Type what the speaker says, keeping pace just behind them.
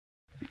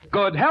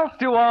Good health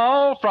to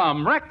all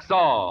from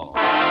Rexall.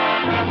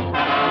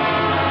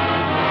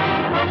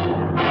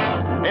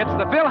 It's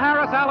the Phil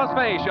Harris Alice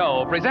Faye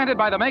Show, presented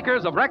by the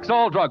makers of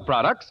Rexall drug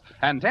products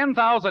and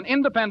 10,000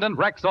 independent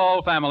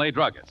Rexall family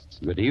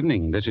druggists. Good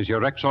evening. This is your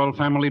Rexall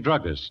family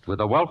druggist with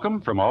a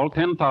welcome from all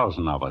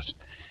 10,000 of us.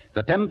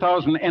 The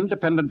 10,000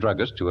 independent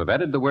druggists who have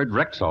added the word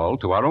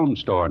Rexall to our own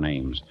store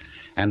names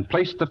and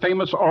placed the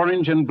famous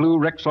orange and blue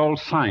Rexall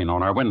sign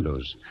on our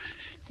windows.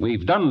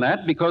 We've done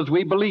that because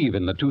we believe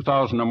in the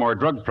 2,000 or more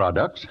drug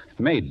products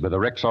made by the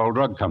Rexall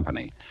Drug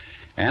Company,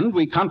 and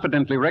we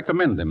confidently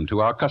recommend them to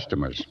our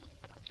customers.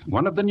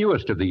 One of the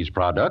newest of these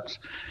products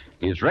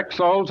is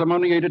Rexall's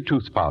ammoniated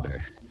tooth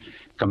powder,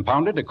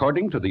 compounded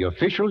according to the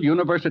official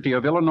University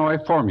of Illinois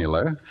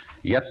formula,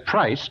 yet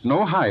priced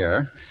no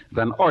higher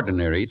than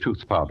ordinary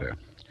tooth powder.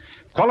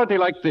 Quality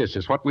like this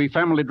is what we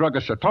family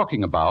druggists are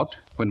talking about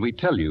when we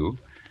tell you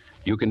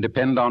you can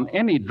depend on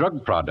any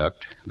drug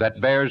product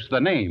that bears the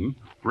name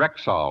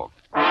Rexall.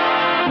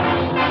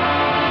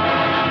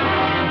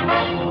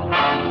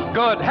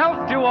 Good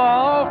health to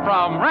all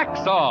from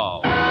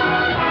Rexall.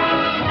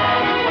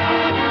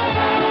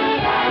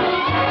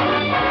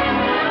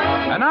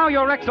 And now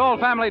your Rexall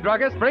family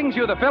druggist brings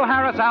you the Phil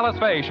Harris Alice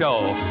Faye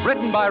Show.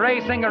 Written by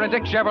Ray Singer and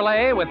Dick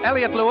Chevrolet, with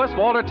Elliot Lewis,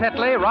 Walter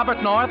Tetley,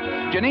 Robert North,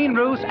 Janine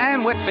Roos,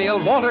 Ann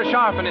Whitfield, Walter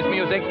Sharp in his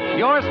music,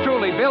 yours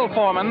truly, Bill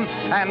Foreman,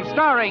 and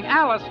starring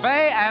Alice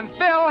Faye and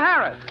Phil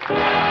Harris.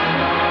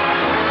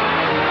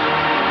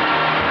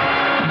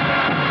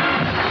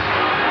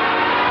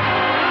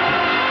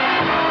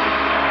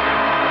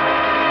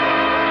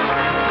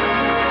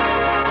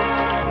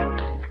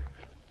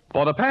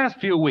 For the past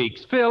few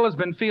weeks, Phil has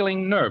been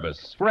feeling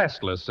nervous,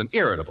 restless, and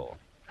irritable.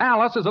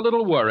 Alice is a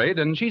little worried,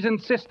 and she's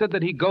insisted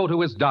that he go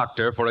to his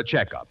doctor for a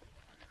checkup.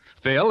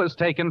 Phil has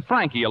taken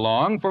Frankie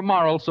along for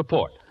moral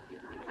support.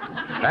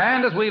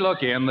 And as we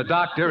look in, the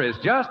doctor is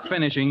just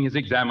finishing his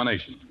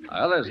examination.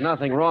 Well, there's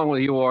nothing wrong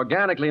with you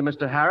organically,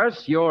 Mr.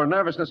 Harris. Your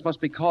nervousness must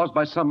be caused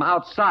by some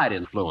outside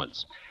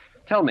influence.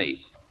 Tell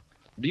me,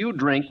 do you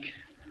drink?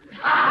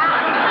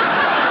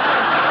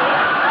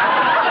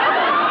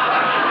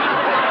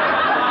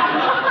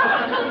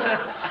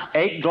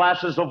 8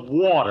 glasses of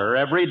water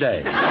every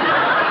day.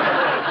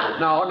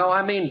 No,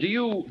 I mean, do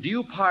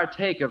you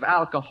partake of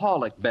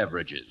alcoholic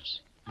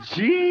beverages?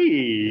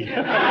 Gee.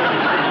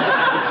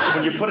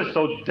 When you put it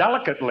so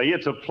delicately,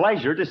 it's a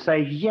pleasure to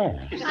say yes.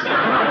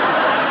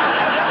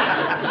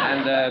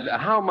 And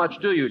how much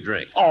do you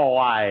drink? Oh,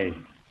 I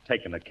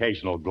take an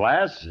occasional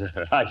glass.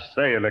 I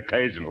say an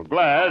occasional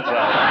glass.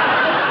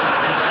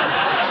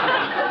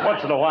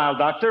 Once in a while,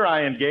 Doctor,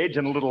 I engage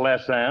in a little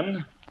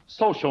SN.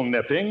 Social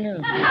nipping.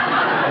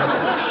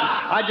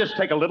 I just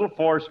take a little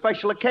for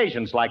special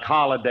occasions like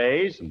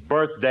holidays and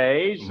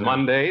birthdays.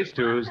 Mondays,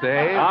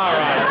 Tuesdays. All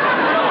right.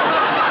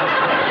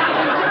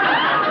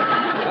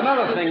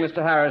 Another thing,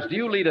 Mr. Harris, do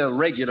you lead a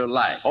regular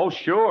life? Oh,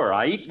 sure.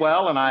 I eat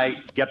well and I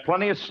get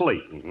plenty of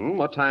sleep. Mm-hmm.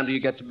 What time do you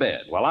get to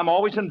bed? Well, I'm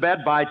always in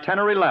bed by 10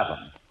 or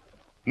 11.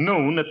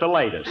 Noon at the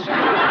latest.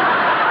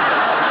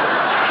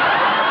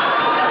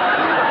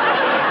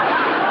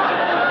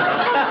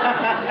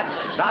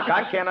 Doc,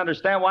 I can't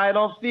understand why I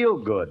don't feel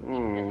good.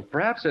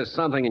 Perhaps there's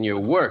something in your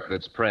work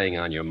that's preying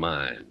on your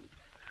mind.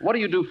 What do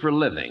you do for a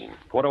living?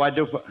 What do I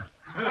do for...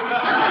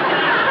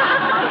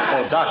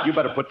 Oh, Doc, you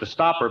better put the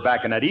stopper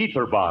back in that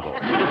ether bottle.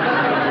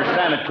 You're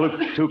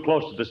standing too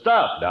close to the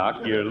stuff,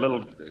 Doc. You're a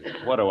little...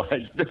 What do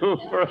I do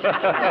for...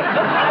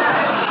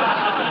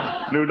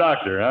 New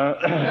doctor, huh?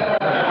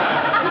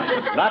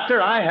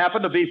 Doctor, I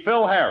happen to be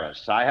Phil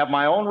Harris. I have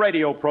my own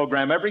radio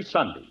program every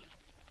Sunday.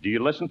 Do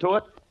you listen to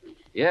it?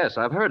 Yes,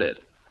 I've heard it.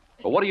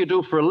 But what do you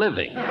do for a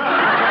living? Well,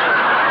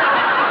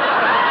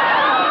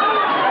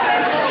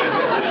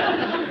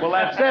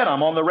 that's it.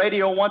 I'm on the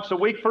radio once a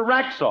week for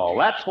Rexall.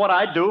 That's what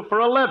I do for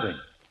a living.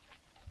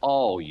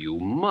 Oh, you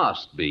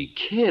must be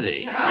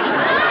kidding.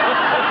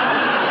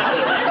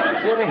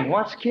 Kidding?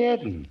 What's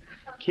kidding?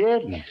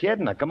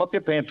 Kidding. I come up here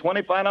paying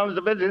 $25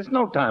 a visit. It's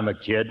no time of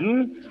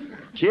kidding.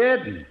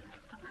 Kidding.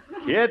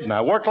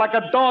 I work like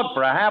a dog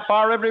for a half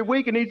hour every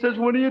week, and he says,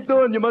 "What are you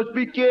doing? You must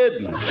be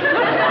kidding."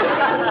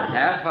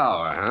 Half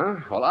hour, huh?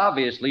 Well,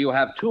 obviously you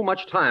have too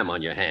much time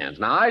on your hands.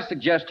 Now, I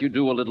suggest you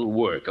do a little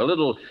work, a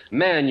little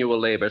manual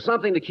labor,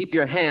 something to keep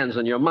your hands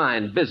and your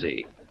mind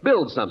busy.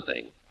 Build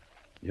something.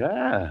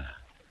 Yeah,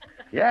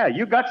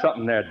 you got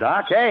something there,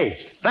 Doc.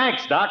 Hey,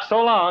 thanks, Doc. So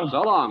long.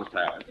 So long,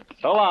 Mr. Harris.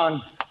 So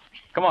long.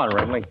 Come on,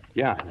 Ringley.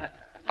 Yeah.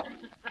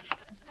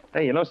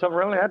 Hey, you know something,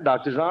 Ringley? That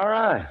doctor's all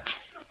right.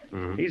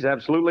 Mm-hmm. He's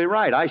absolutely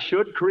right. I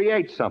should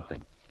create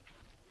something.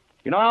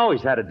 You know, I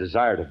always had a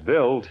desire to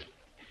build.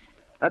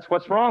 That's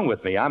what's wrong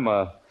with me. I'm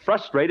a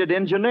frustrated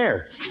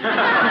engineer. You know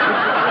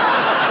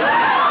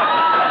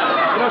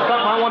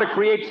something? I want to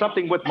create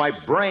something with my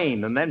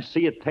brain and then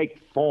see it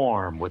take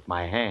form with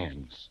my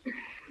hands.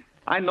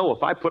 I know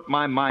if I put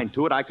my mind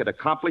to it, I could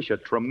accomplish a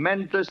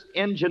tremendous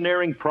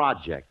engineering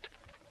project.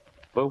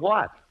 But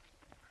what?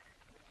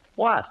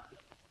 What?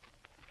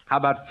 How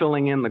about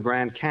filling in the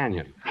Grand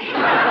Canyon?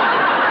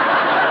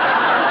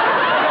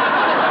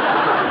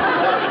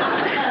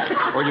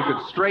 you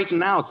could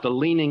straighten out the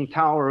Leaning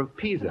Tower of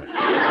Pisa.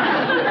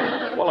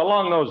 Well,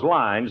 along those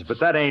lines, but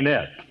that ain't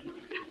it.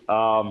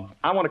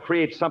 I want to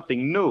create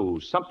something new,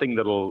 something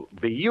that'll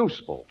be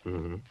useful.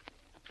 Mm-hmm.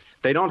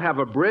 They don't have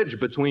a bridge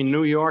between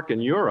New York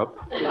and Europe.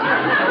 That's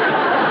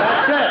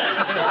it.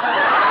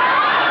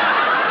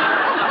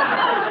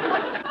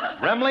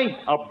 Remley,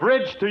 a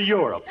bridge to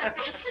Europe.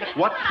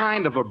 What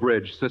kind of a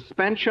bridge?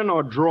 Suspension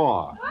or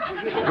draw?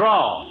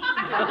 Draw.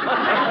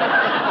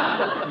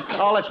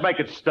 Oh, let's make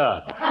it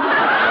stud.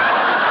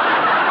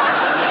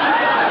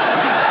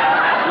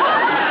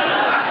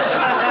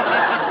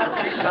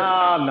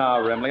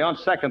 No, Remley. On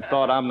second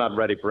thought, I'm not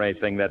ready for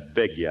anything that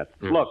big yet.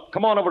 Look,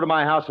 come on over to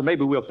my house and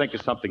maybe we'll think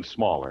of something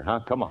smaller,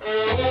 huh? Come on.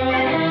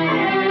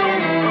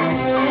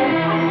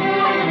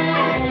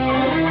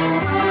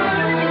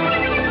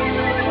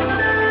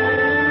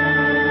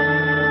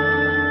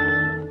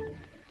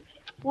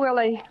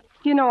 Willie,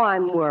 you know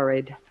I'm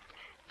worried.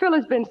 Phil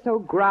has been so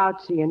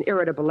grouchy and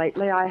irritable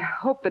lately. I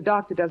hope the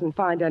doctor doesn't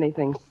find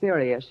anything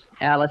serious.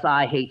 Alice,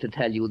 I hate to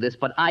tell you this,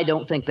 but I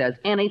don't think there's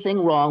anything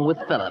wrong with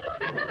Philip.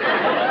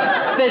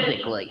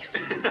 Physically.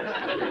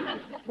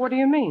 What do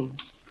you mean?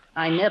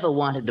 I never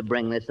wanted to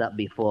bring this up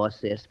before,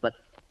 sis, but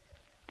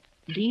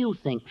do you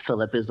think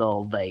Philip is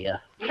all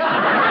there? What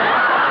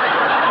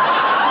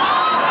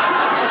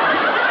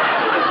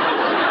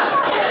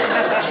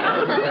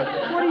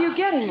are you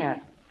getting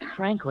at?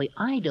 Frankly,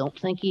 I don't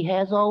think he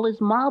has all his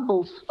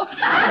marbles.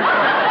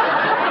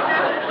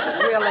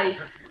 Really,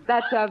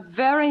 that's a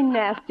very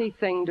nasty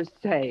thing to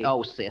say.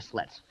 Oh, sis,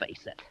 let's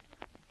face it.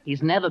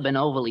 He's never been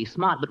overly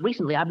smart, but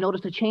recently I've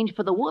noticed a change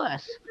for the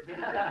worse.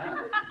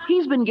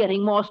 He's been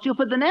getting more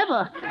stupid than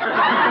ever.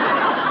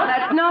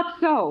 That's not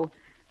so.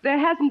 There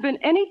hasn't been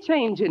any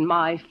change in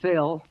my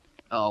Phil.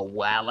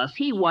 Oh, Alice,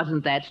 he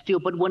wasn't that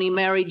stupid when he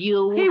married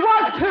you. He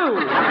was, too.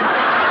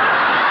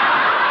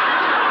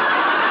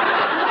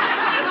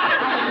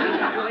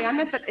 I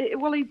meant that,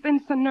 well, he's been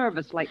so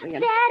nervous lately.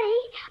 And...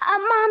 Daddy,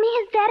 Mommy,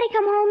 has Daddy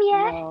come home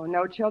yet?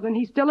 No, children.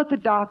 He's still at the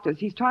doctor's.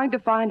 He's trying to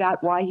find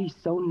out why he's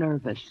so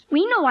nervous.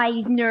 We know why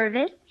he's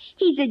nervous.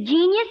 He's a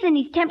genius, and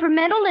he's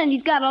temperamental, and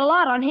he's got a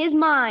lot on his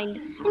mind.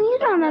 And you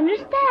don't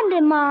understand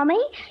him, Mommy.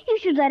 You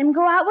should let him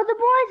go out with the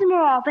boys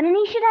more often, and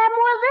he should have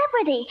more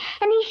liberty.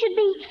 And he should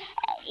be...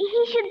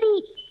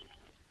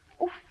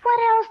 What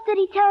else did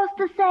he tell us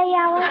to say,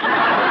 Alice?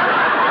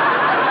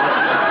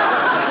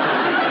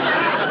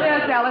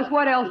 Yes, Alice,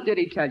 what else did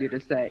he tell you to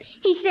say?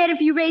 He said if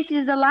you raised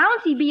his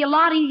allowance, he'd be a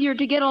lot easier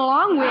to get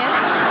along with.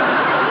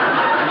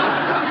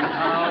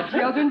 Oh,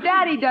 children,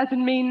 Daddy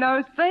doesn't mean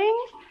those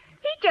things.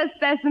 He just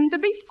says them to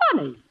be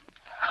funny.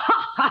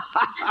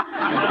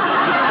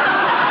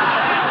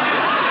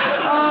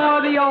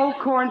 Oh, the old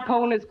corn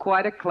pone is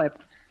quite a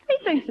clip. He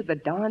thinks of the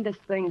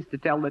darndest things to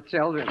tell the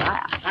children.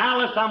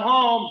 Alice, I'm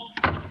home.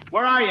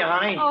 Where are you,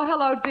 honey? Oh,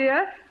 hello,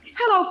 dear.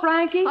 Hello,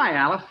 Frankie. Hi,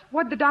 Alice.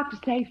 What'd the doctor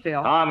say, Phil?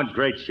 I'm in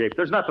great shape.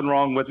 There's nothing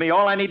wrong with me.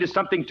 All I need is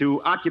something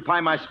to occupy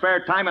my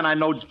spare time, and I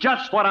know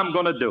just what I'm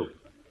going to do.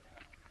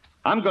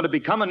 I'm going to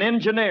become an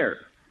engineer.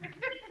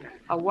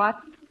 A what?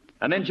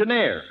 An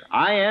engineer.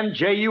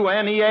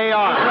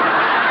 I-N-J-U-N-E-A-R.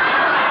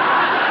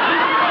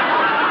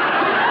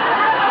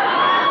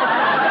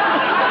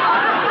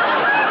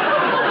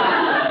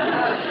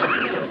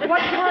 What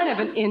kind of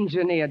an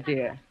engineer,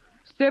 dear?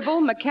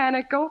 Civil,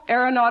 mechanical,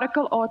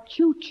 aeronautical, or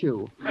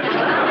choo-choo? Well,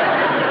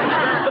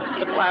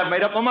 I haven't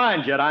made up my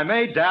mind yet. I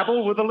may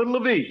dabble with a little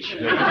of each.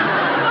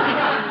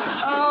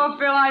 Oh,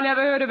 Phil, I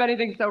never heard of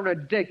anything so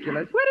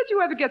ridiculous. Where did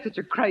you ever get such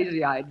a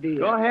crazy idea?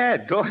 Go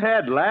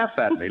ahead. Laugh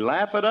at me.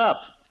 Laugh it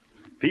up.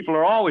 People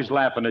are always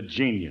laughing at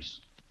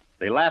genius.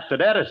 They laughed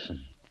at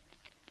Edison.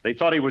 They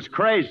thought he was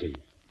crazy.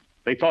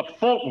 They thought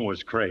Fulton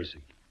was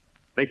crazy.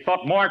 They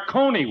thought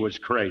Marconi was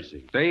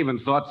crazy. They even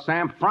thought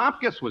Sam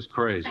Fromkes was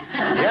crazy.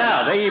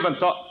 Yeah, they even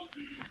thought...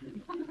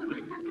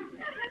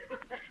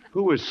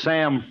 Who is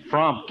Sam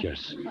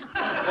Fromkes?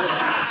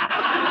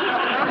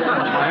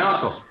 My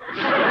uncle.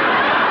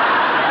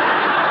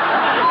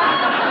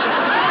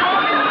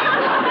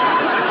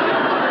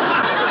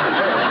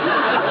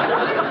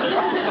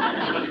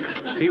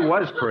 He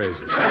was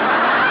crazy.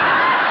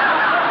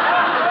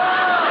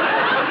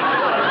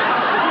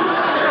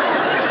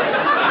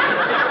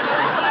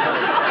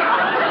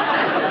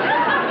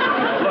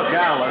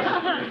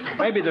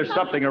 Maybe there's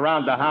something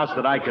around the house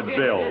that I could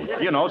build.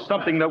 You know,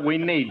 something that we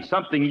need,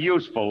 something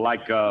useful,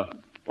 like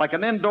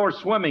an indoor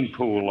swimming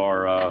pool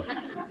or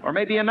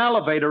maybe an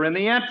elevator in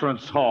the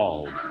entrance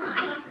hall.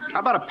 How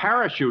about a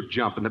parachute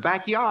jump in the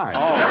backyard?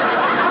 Oh,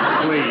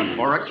 please.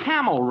 Or a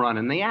camel run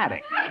in the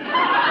attic.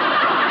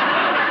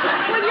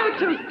 Will you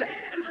two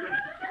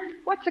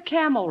What's a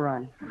camel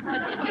run?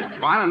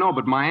 Well, I don't know,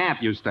 but my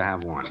aunt used to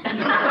have one.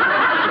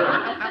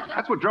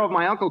 That's what drove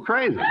my uncle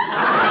crazy.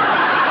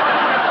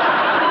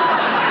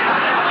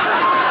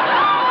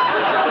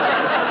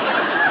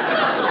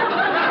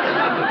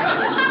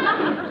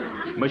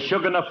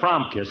 Meshuggah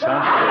Fromkes,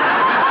 huh?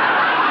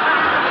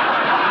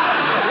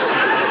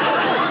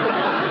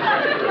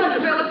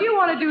 Bill, if you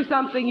want to do do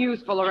something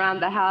useful around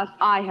the house,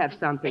 I have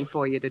something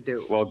for you to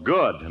do. Well,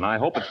 good. And I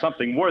hope it's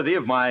something worthy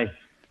of my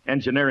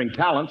engineering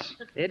talents.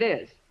 It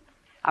is.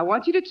 I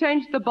want you to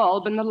change the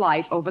bulb in the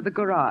light over the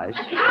garage.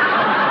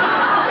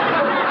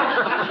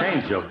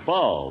 Change a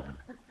bulb?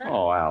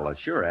 Oh, Alice,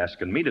 you're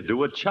asking me to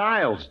do a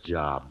child's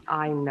job.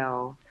 I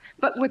know.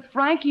 But with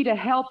Frankie to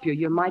help you,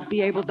 you might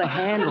be able to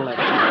handle it.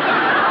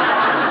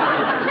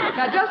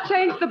 Now, just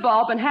change the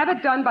bulb and have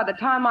it done by the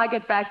time I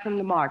get back from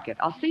the market.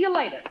 I'll see you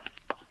later.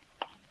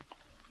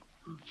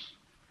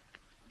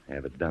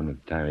 Have it done by the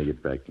time I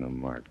get back from the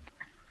market.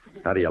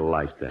 How do you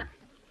like that?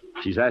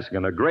 She's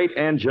asking a great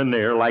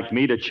engineer like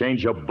me to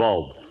change a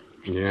bulb.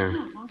 Yeah.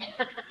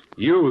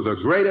 You, the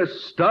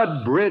greatest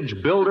stud bridge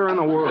builder in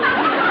the world.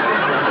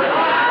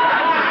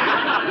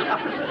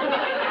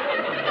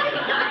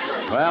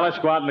 Well, let's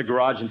go out in the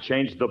garage and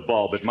change the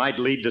bulb. It might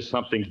lead to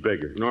something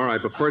bigger. All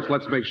right, but first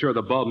let's make sure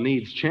the bulb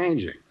needs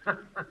changing.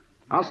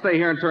 I'll stay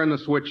here and turn the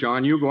switch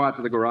on. You go out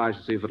to the garage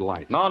and see if it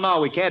lights. No,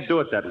 we can't do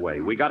it that way.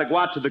 We got to go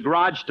out to the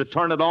garage to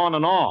turn it on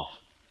and off.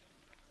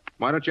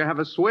 Why don't you have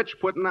a switch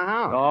put in the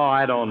house? Oh,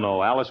 I don't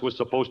know. Alice was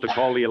supposed to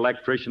call the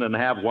electrician and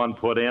have one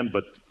put in,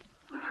 but...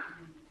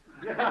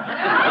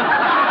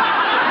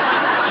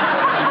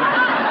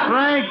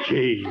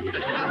 Frankie!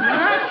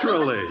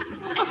 Naturally.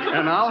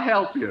 And I'll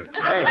help you.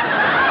 Hey.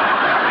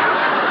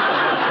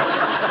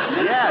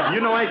 Yeah, do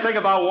you know anything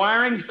about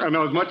wiring? I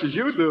know as much as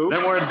you do.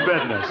 Then we're in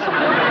business.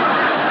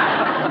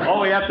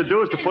 All we have to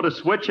do is to put a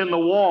switch in the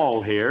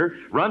wall here,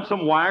 run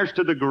some wires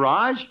to the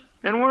garage,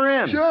 and we're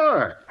in.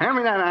 Sure. Hand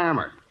me that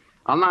hammer.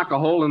 I'll knock a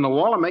hole in the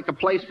wall and make a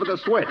place for the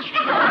switch.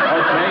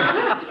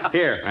 Okay.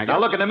 Here. Now,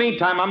 look, in the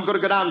meantime, I'm going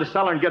to go down to the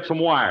cellar and get some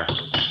wire.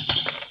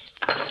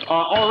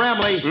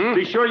 Remley,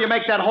 be sure you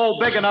make that hole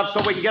big enough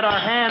so we can get our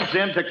hands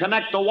in to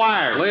connect the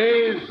wires.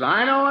 Please,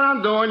 I know what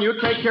I'm doing. You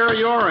take care of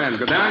your end.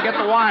 Go down and get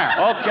the wire.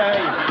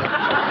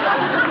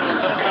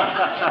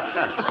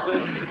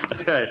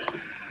 Okay.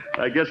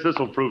 I guess this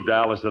will prove to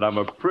Alice that I'm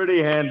a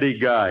pretty handy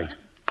guy.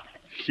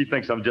 She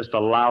thinks I'm just a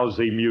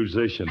lousy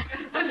musician.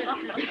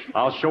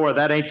 I'll show her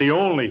that ain't the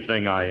only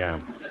thing I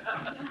am.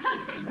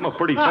 I'm a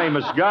pretty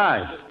famous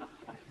guy.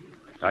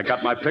 I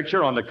got my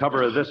picture on the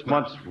cover of this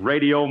month's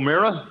Radio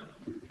Mirror.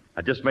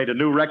 I just made a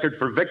new record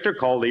for Victor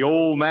called The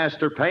Old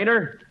Master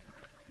Painter.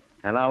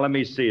 And now let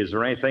me see, is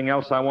there anything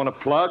else I want to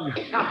plug?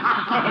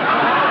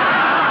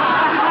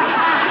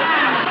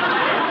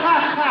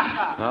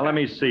 Now let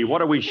me see,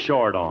 what are we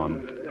short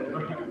on?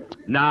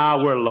 Nah,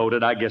 we're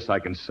loaded. I guess I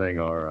can sing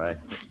all right.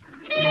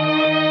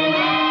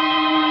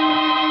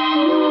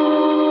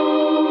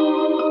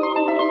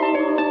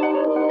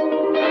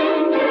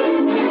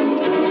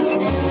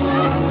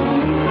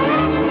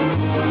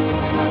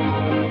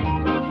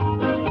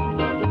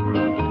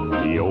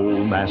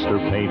 Master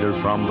painter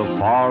from the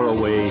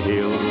faraway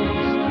hills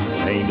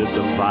painted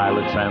the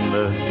violets and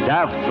the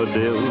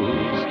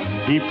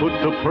daffodils. He put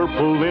the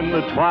purple in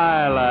the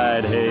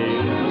twilight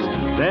haze,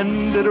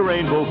 then did a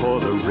rainbow for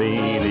the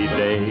rainy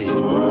days.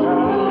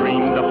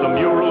 Dreamed up the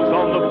murals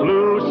on the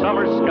blue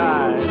summer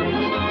skies,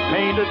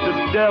 painted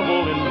the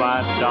devil in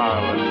my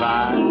darling's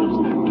eyes,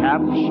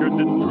 captured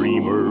the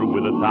dreamer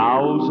with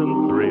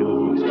 1,000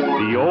 thrills.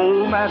 The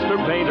old master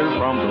painter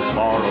from the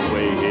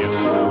faraway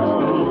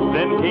hills.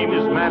 Then came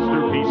his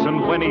masterpiece,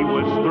 and when he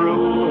was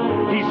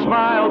through, he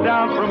smiled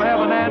down from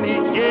heaven and he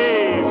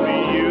gave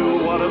me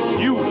you. What a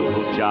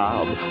beautiful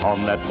job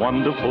on that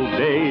wonderful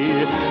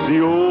day. The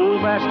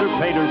old master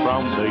painter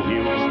from the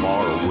hills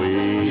far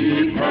away.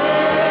 He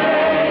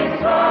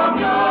paints the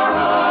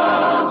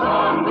murals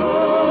on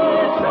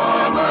blue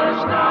summer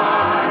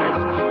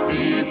skies.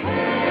 He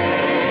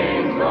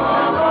paints the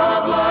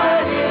love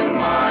light in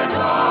my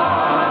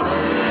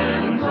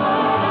darling's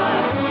eyes.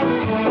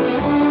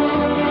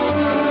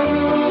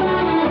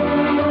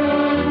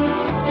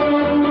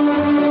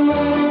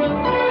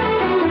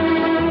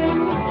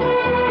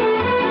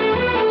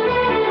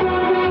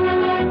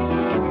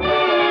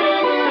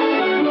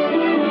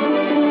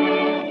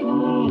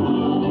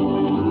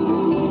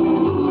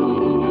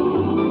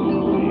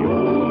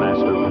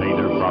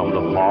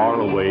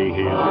 Faraway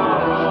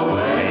hills,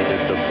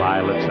 painted the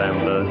violets and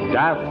the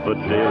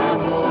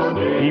daffodils.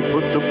 He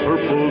put the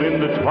purple in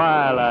the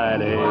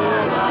twilight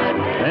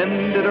haze,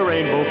 then did a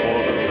rainbow for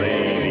the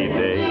rainy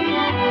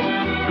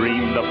days.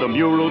 Dreamed up the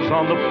murals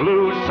on the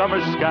blue summer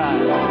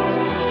skies,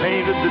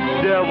 painted the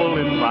devil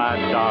in my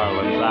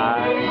darling's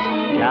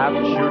eyes,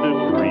 captured a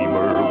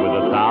dreamer with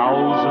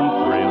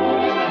 1,000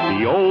 thrills.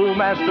 The old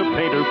master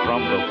painter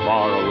from the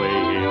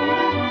faraway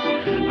hills.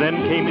 Then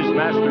came his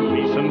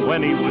masterpiece, and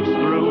when he was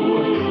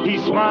through, he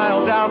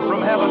smiled down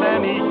from heaven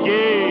and he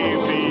gave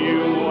me you.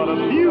 What a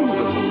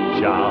beautiful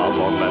job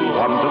on that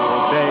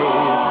wonderful day.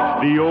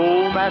 The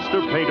old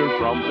master painter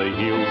from the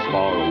hills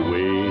far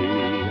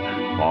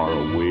away, far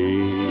away,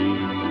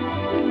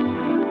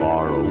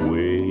 far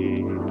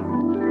away.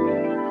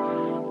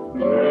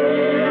 The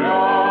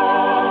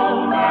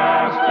old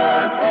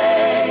master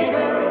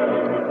painter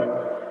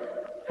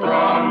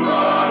from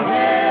the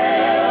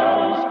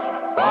hills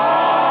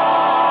far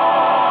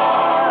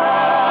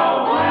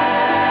away.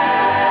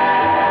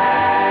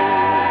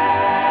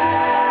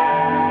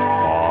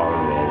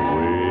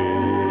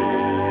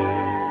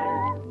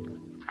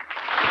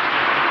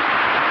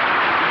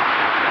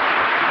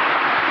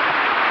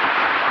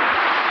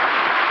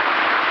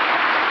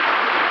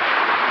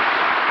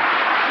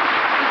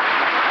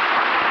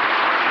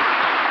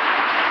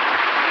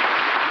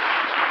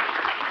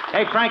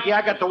 Hey, Frankie,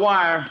 I got the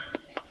wire.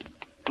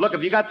 Look,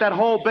 have you got that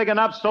hole big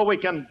enough so we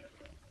can...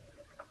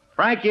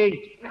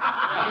 Frankie?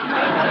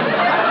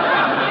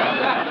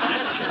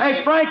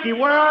 Hey, Frankie,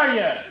 where are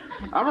you?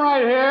 I'm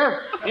right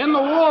here, in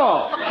the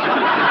wall.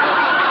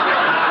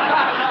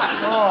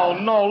 Oh,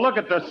 no, look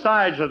at the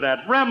size of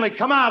that. Remley,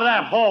 come out of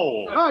that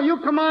hole. Oh, you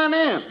come on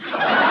in.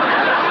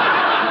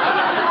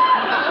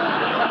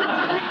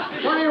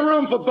 Plenty of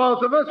room for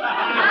both of us.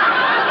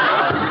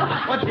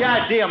 What's the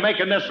idea of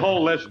making this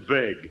hole this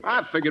big?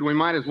 I figured we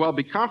might as well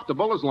be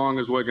comfortable as long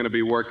as we're going to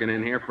be working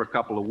in here for a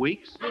couple of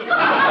weeks. What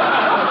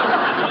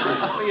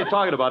are you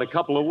talking about, a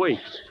couple of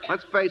weeks?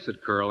 Let's face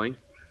it, Curly.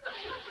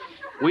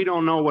 We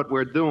don't know what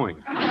we're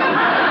doing. We're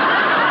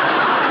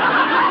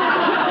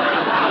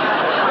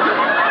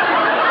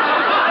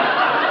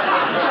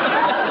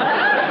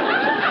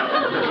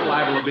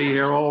liable to be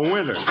here all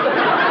winter.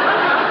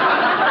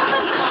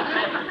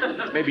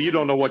 Maybe you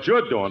don't know what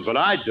you're doing, but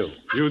I do.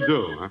 You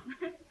do, huh?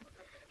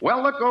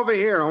 Well, look over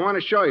here. I want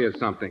to show you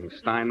something,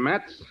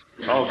 Steinmetz.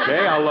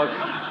 Okay, I'll look.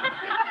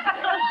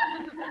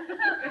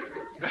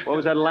 What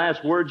was that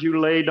last word you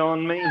laid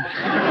on me?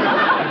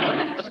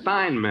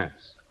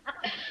 Steinmetz.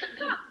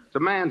 It's a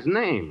man's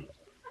name.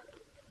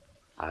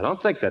 I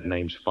don't think that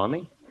name's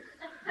funny.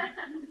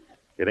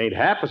 It ain't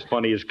half as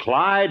funny as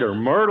Clyde or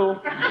Myrtle.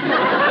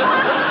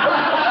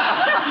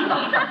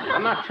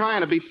 I'm not trying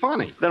to be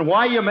funny. Then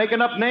why are you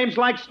making up names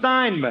like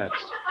Steinmetz?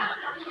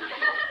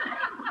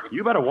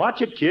 You better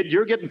watch it, kid.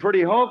 You're getting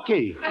pretty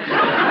hokey.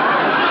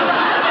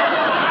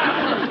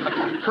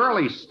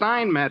 Curly,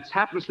 Steinmetz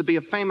happens to be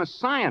a famous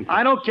scientist.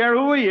 I don't care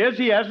who he is.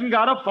 He hasn't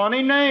got a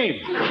funny name.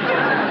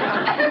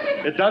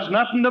 It does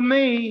nothing to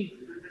me.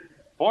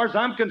 As far as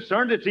I'm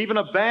concerned, it's even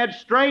a bad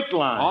straight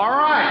line. All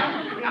right.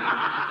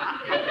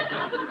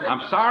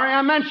 I'm sorry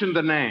I mentioned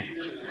the name.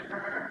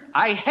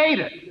 I hate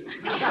it.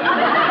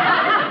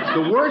 It's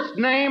the worst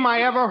name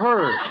I ever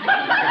heard.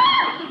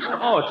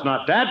 Oh, it's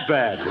not that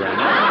bad,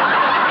 Raymond.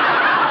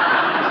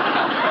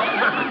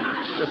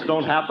 Just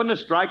don't happen to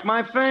strike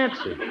my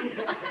fancy.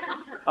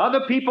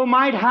 Other people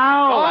might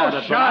howl at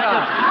it. Shut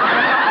up.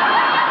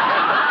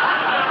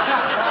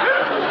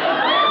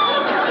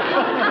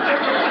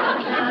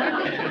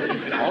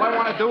 All I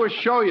want to do is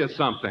show you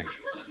something.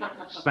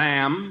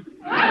 Sam.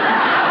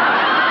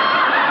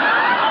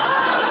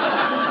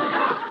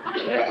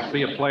 See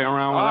you play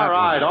around with that.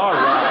 All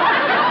right.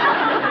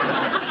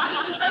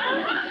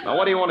 Now,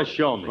 what do you want to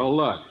show me? Well,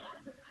 look.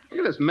 Look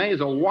at this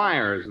maze of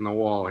wires in the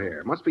wall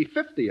here. Must be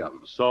 50 of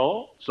them.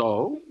 So?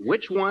 So,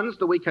 which ones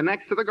do we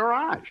connect to the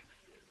garage?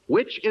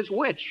 Which is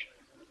which?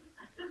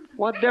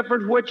 What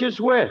difference which is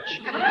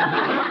which?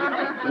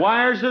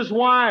 Wires is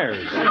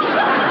wires.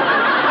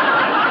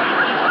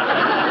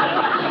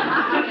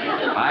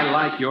 I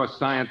like your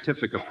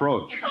scientific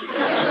approach.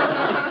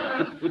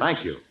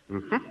 Thank you.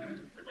 Mm-hmm.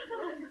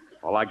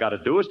 All I got to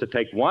do is to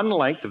take one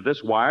length of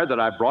this wire that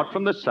I brought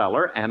from the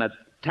cellar and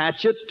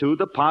attach it to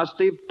the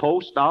positive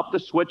post of the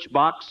switch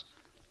box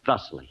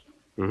thusly.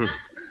 Mm-hmm.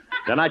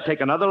 Then I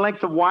take another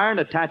length of wire and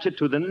attach it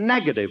to the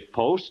negative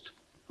post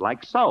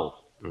like so.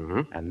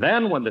 Mm-hmm. And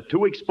then when the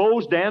two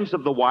exposed ends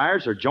of the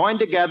wires are joined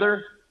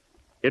together,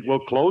 it will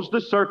close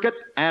the circuit,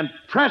 and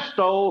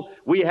presto,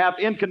 we have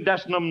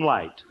incandescent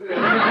light.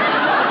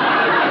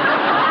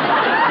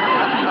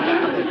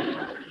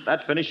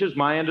 That finishes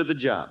my end of the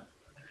job.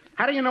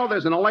 How do you know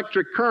there's an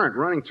electric current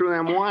running through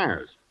them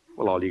wires?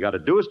 Well, all you got to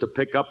do is to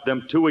pick up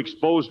them two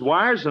exposed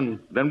wires, and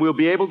then we'll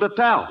be able to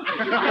tell.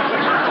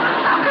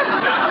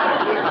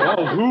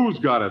 Well, who's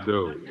got to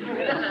do?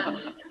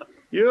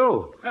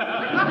 You.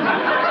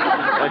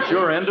 That's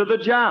your end of the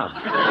job.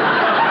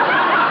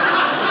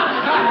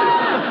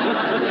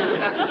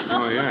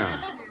 Oh,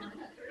 yeah.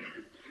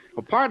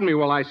 Well, pardon me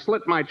while I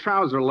slit my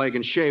trouser leg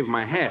and shave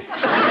my head.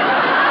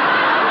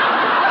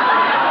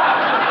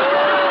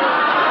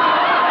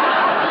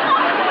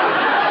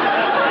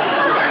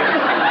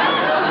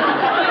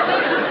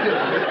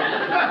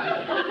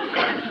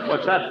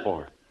 What's that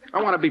for?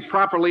 I want to be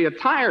properly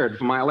attired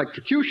for my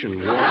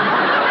electrocution.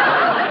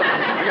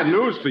 I got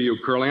news for you,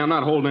 Curly. I'm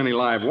not holding any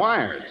live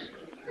wires.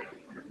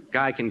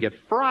 Guy can get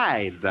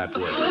fried that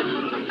way.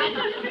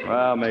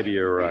 Well, maybe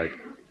you're right.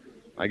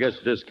 I guess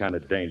it is kind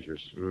of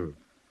dangerous.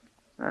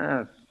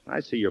 I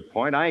see your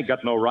point. I ain't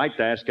got no right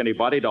to ask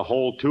anybody to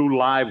hold two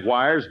live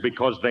wires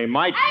because they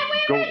might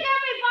go... Hey,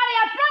 everybody!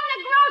 I brought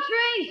the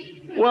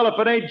groceries! Well, if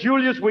it ain't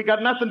Julius, we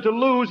got nothing to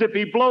lose if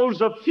he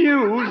blows a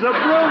fuse of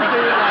broom.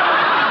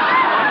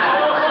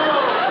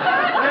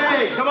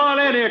 Hey, come on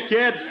in here,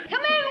 kid.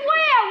 Come in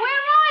where?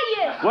 Where are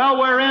you? Well,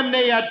 we're in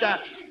the...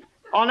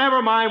 Oh,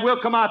 never mind.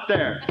 We'll come out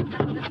there.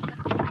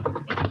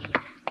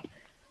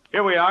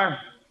 Here we are.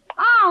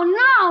 Oh,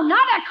 no.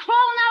 Now they're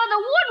crawling out of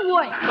the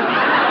woodwork.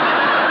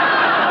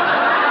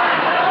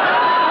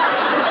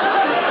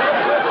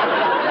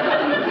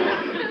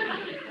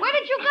 Where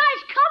did you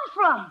guys come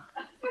from?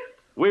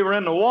 We were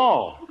in the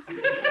wall.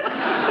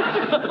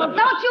 Well,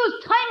 don't use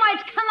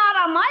termites come out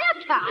of my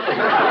account.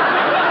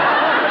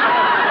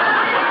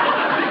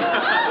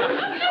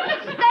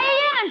 Stay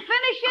in and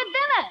finish your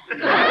dinner.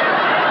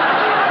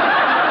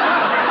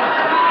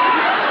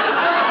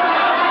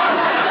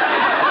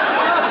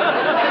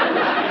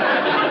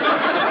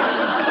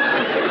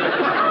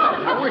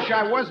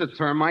 was a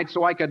termite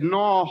so I could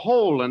gnaw a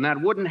hole in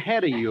that wooden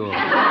head of yours.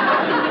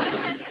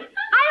 I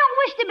don't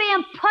wish to be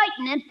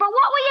impertinent, but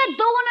what were you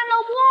doing in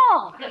the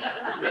wall?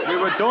 We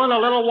were doing a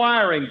little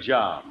wiring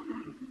job.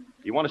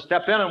 You want to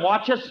step in and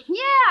watch us?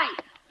 Yeah.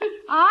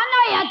 Oh,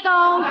 no, you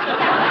don't.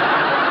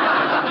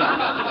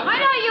 I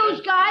know you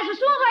guys. As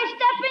soon as I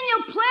step in,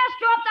 you'll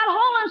plaster up that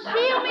hole and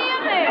seal me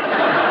in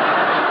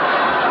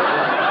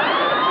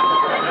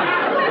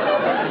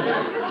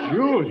there.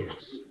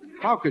 Julius,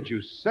 how could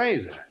you say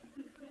that?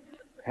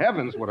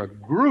 Heavens, what a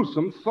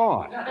gruesome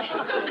thought.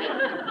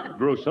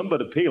 Gruesome,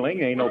 but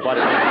appealing. Ain't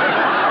nobody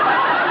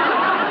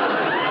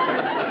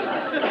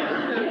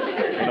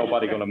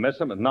gonna miss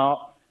him.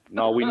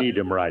 No, we need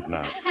him right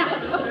now.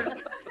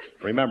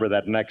 Remember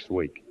that next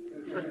week.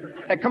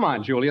 Hey, come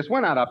on, Julius.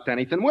 We're not up to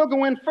anything. We'll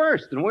go in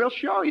first, and we'll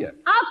show you.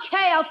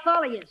 Okay, I'll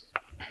follow you.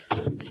 How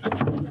do you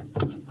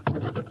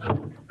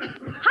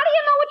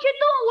know what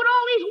you're doing with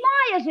all these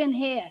wires in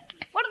here?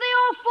 What are they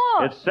all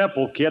for? It's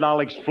simple, kid.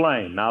 I'll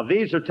explain. Now,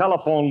 these are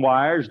telephone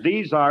wires,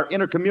 these are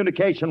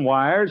intercommunication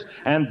wires,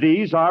 and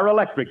these are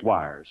electric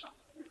wires.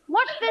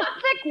 What's this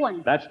thick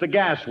one? That's the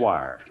gas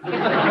wire.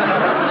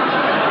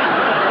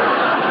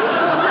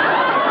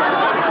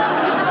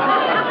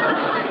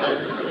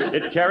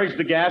 It carries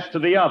the gas to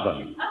the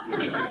oven.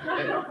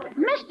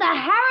 Mr.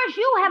 Harris,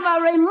 you have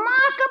a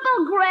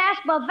remarkable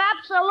grasp of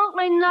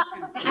absolutely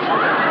nothing.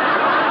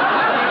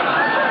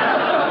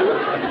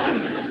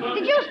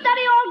 Did you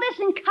study all this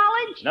in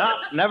college? No,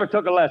 never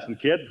took a lesson,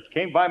 kid.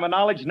 Came by my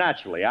knowledge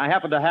naturally. I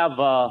happen to have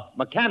a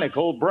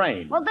mechanical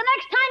brain. Well, the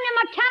next time your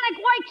mechanic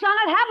works on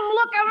it, have him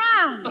look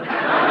around.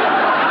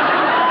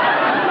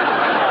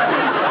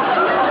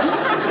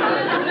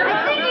 I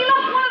think he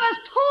left one of his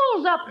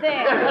tools up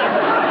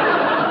there.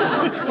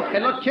 Hey,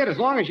 look, kid, as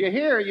long as you're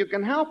here, you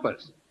can help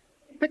us.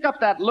 Pick up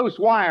that loose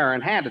wire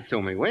and hand it to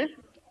me, will you?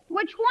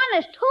 Which one?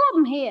 There's two of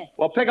them here.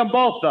 Well, pick them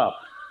both up.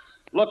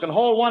 Look, and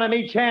hold one in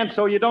each hand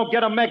so you don't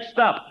get them mixed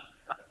up.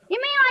 You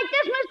mean like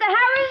this, Mr.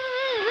 Harris?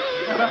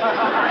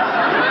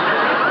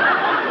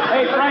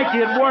 Hey, Frankie,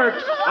 it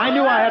works. I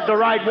knew I had the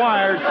right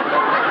wires.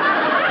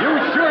 You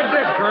sure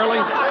did,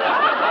 Curly.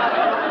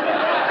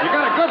 You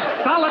got a good,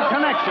 solid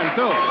connection,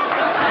 too.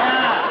 Yeah.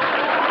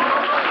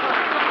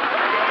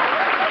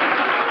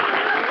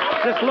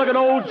 Just look at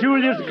old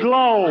Julius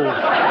glow.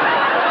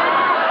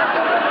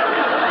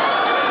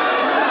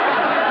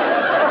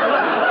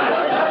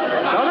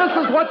 Now, this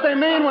is what they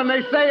mean when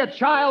they say a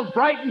child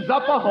brightens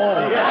up a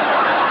home.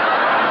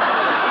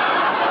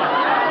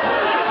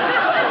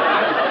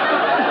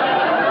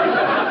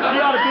 He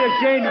ought to be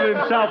ashamed of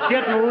himself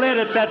getting lit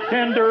at that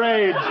tender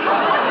age.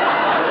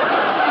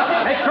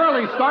 Hey,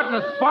 Curly's starting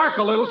to spark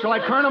a little. Shall I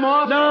turn him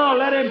off? No,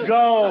 let him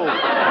go.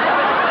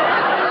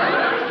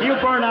 He'll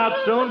burn out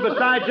soon.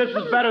 Besides, this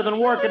is better than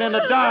working in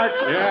the dark.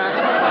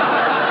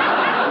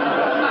 Yeah.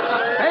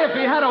 Hey, if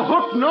he had a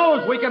hooked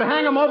nose, we could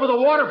hang him over the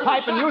water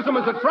pipe and use him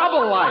as a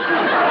trouble light.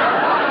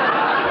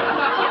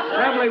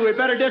 Emily, we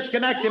better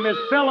disconnect him. His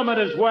filament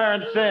is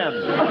wearing thin.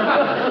 All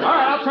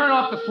right, I'll turn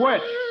off the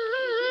switch.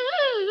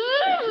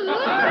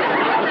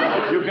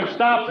 You can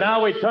stop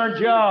now. We turned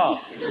you off.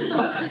 What's the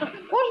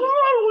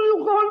matter with you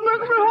guys?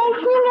 Make me hold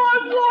two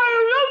live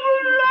wires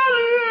every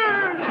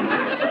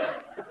here.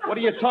 What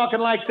are you talking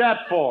like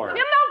that for? You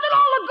melted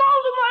all the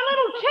gold in my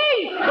little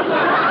teeth.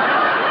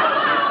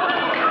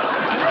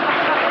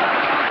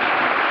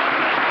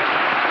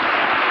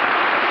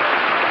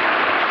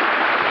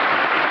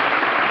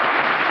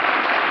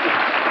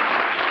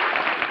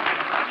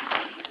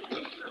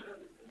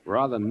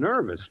 Rather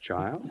nervous,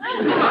 child.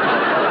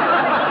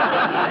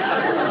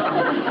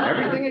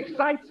 Everything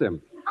excites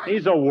him.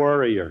 He's a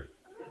worrier.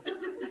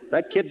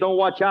 That kid don't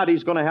watch out,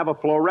 he's going to have a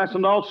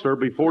fluorescent ulcer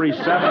before he's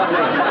 17.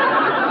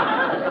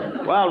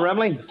 Well,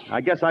 Remley, I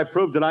guess I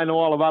proved that I know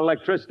all about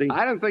electricity.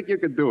 I didn't think you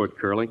could do it,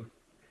 Curly.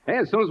 Hey,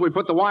 as soon as we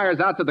put the wires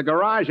out to the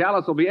garage,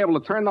 Alice will be able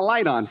to turn the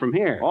light on from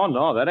here. Oh,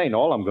 no, that ain't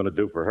all I'm going to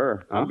do for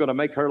her. Huh? I'm going to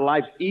make her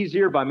life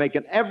easier by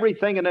making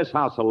everything in this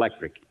house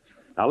electric.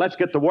 Now, let's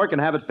get to work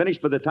and have it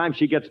finished by the time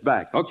she gets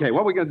back. Okay,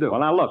 what are we going to do?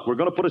 Well, now, look, we're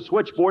going to put a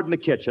switchboard in the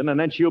kitchen, and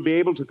then she'll be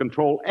able to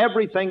control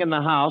everything in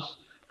the house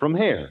from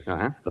here.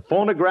 Uh-huh. The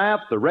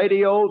phonograph, the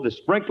radio, the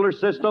sprinkler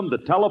system, the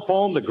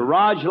telephone, the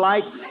garage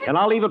light, and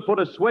I'll even put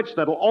a switch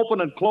that'll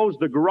open and close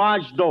the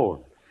garage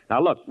door.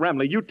 Now, look,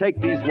 Remley, you take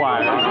these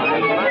wires.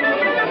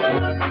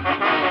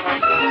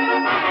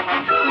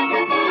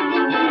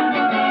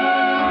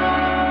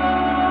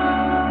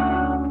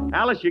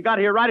 Alice, you got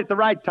here right at the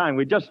right time.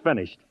 We just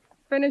finished.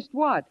 Finished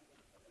what?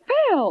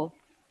 Phil,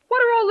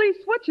 what are all these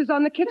switches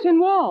on the kitchen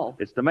wall?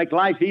 It's to make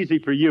life easy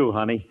for you,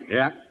 honey.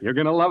 Yeah, you're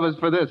going to love us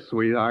for this,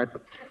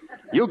 sweetheart.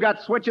 You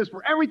got switches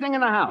for everything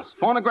in the house.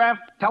 Phonograph,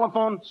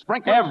 telephone,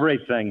 sprinkler.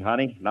 Everything,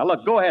 honey. Now,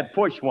 look, go ahead,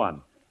 push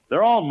one.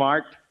 They're all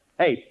marked.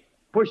 Hey,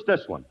 push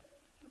this one.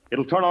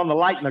 It'll turn on the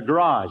light in the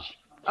garage.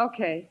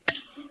 Okay.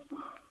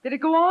 Did it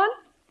go on?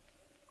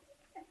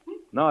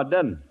 No, it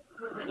didn't.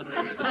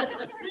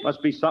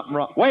 Must be something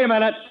wrong. Wait a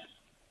minute.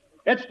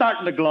 It's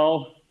starting to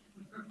glow.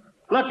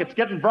 Look, it's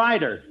getting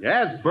brighter.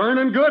 Yeah, it's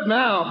burning good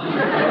now.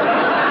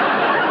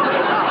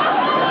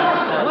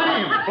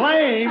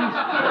 Flames?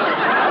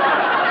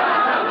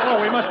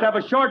 Oh, we must have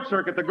a short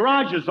circuit. The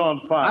garage is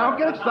on fire. Now, don't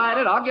get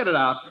excited. I'll get it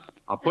out.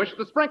 I'll push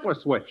the sprinkler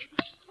switch.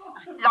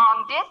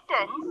 Long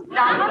distance,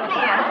 none of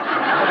this.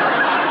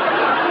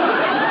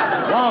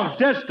 Long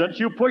distance?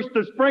 You pushed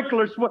the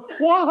sprinkler switch.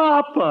 What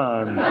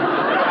happened?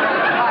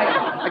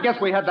 I guess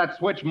we had that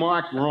switch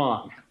marked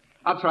wrong.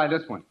 I'll try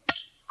this one.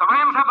 The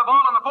Rams have the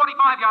ball on the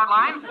 45-yard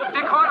line.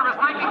 Dick Horner is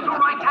sniping through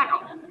right tackle.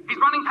 He's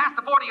running past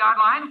the 40-yard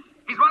line.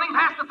 He's running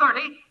past the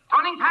 30.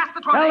 Running past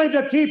the 20. Tell him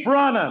to keep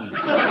running.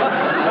 When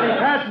he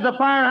passes the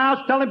firehouse,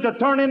 tell him to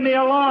turn in the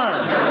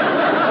alarm.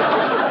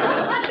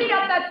 Let me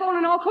up that phone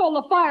and I'll call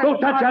the fire Don't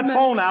touch that department.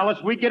 phone, Alice.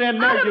 We get in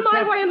there. Out of You my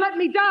can't... way and let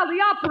me dial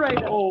the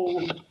operator. Oh.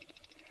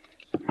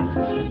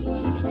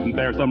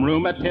 There's some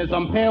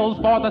rheumatism pills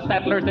for the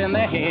settlers in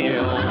the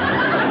hills.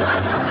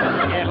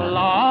 Get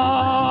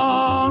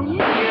along.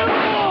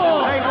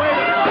 Hey,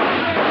 wait.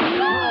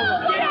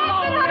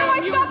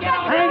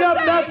 Hang up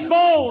that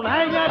phone.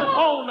 Hang that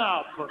phone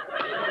up. What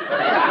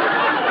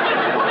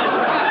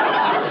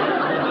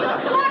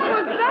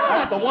was that?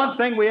 That's the one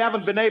thing we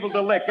haven't been able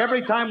to lick.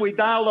 Every time we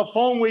dial the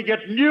phone, we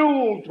get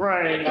mule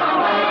train.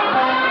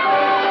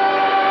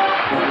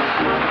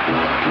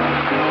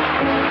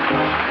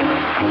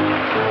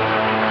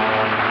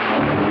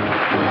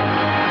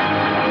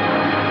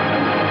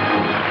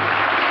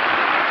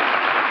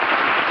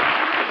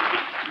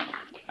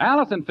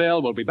 Alice and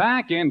Phil will be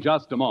back in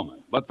just a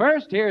moment. But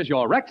first, here's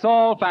your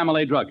Rexall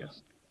family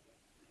druggist.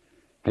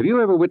 Have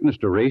you ever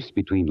witnessed a race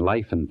between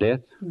life and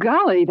death?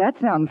 Golly, that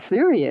sounds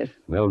serious.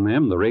 Well,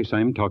 ma'am, the race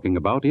I'm talking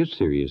about is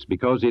serious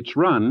because it's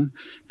run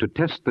to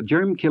test the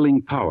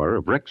germ-killing power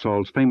of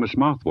Rexall's famous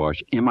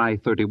mouthwash,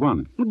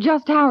 MI31.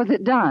 Just how is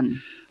it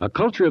done? A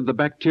culture of the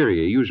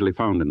bacteria usually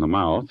found in the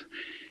mouth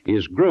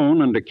is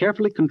grown under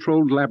carefully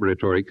controlled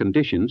laboratory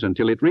conditions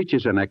until it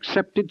reaches an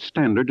accepted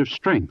standard of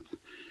strength.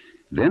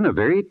 Then a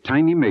very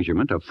tiny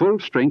measurement of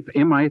full-strength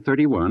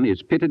MI31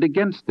 is pitted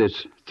against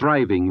this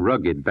thriving,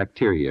 rugged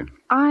bacteria.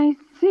 I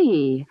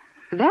see.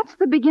 That's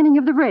the beginning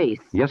of the race.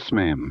 Yes,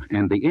 ma'am,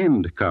 and the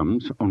end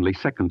comes only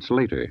seconds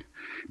later.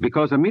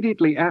 Because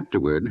immediately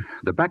afterward,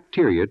 the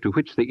bacteria to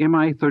which the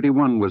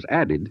MI31 was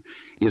added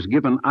is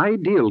given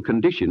ideal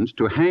conditions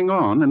to hang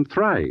on and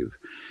thrive.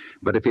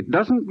 But if it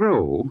doesn't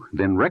grow,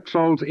 then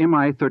Rexall's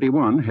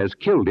MI31 has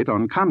killed it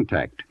on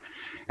contact.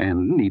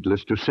 And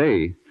needless to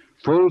say,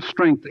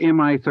 full-strength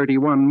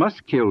MI31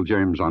 must kill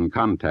germs on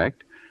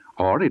contact,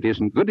 or it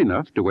isn't good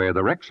enough to wear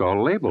the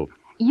Rexall label.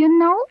 You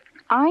know,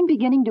 I'm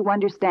beginning to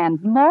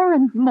understand more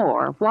and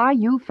more why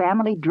you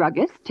family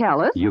druggists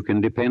tell us. You can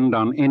depend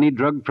on any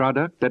drug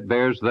product that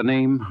bears the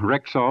name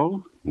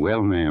Rexall?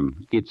 Well,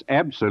 ma'am, it's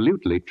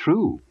absolutely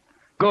true.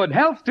 Good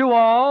health to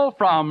all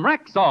from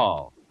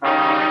Rexall.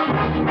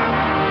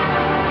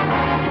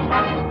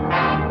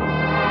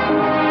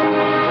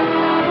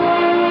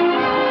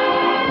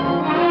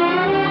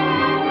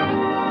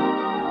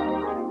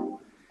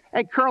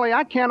 Hey, Curly,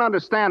 I can't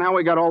understand how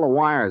we got all the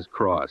wires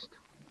crossed.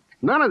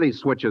 None of these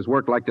switches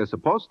work like they're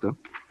supposed to.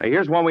 Hey,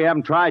 here's one we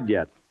haven't tried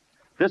yet.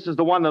 This is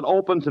the one that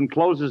opens and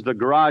closes the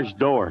garage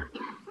door.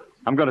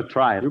 I'm going to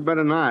try it. You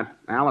better not.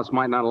 Alice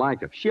might not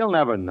like it. She'll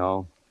never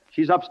know.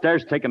 She's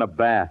upstairs taking a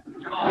bath.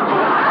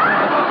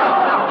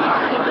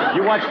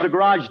 You watch the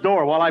garage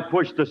door while I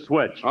push the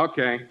switch.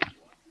 Okay.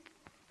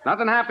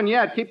 Nothing happened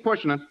yet. Keep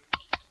pushing it.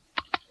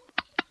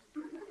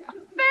 Bill,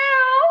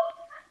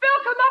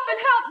 come up and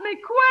help me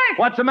quick.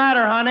 What's the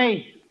matter,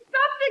 honey?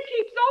 Something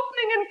keeps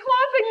opening and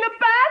closing the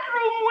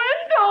bathroom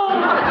window.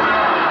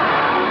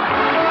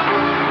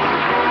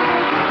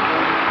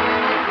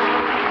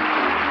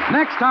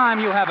 Next time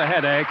you have a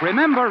headache,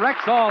 remember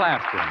Rexall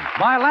aspirin.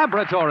 By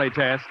laboratory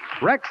test,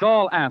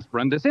 Rexall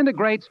aspirin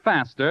disintegrates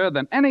faster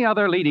than any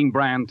other leading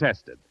brand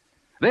tested.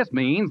 This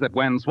means that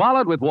when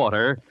swallowed with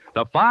water,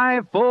 the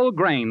 5 full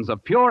grains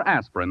of pure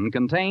aspirin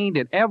contained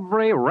in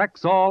every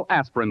Rexall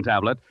aspirin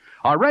tablet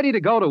are ready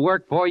to go to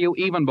work for you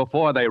even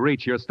before they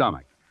reach your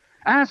stomach.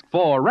 Ask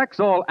for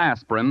Rexall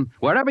aspirin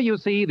wherever you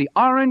see the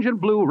orange and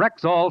blue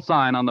Rexall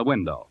sign on the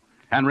window.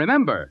 And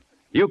remember,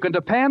 you can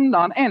depend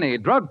on any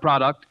drug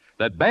product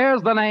that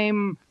bears the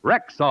name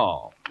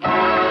Rexall.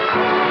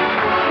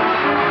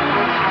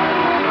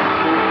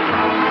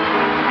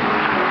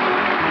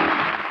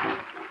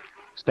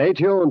 Stay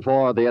tuned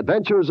for The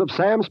Adventures of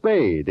Sam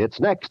Spade. It's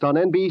next on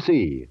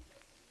NBC.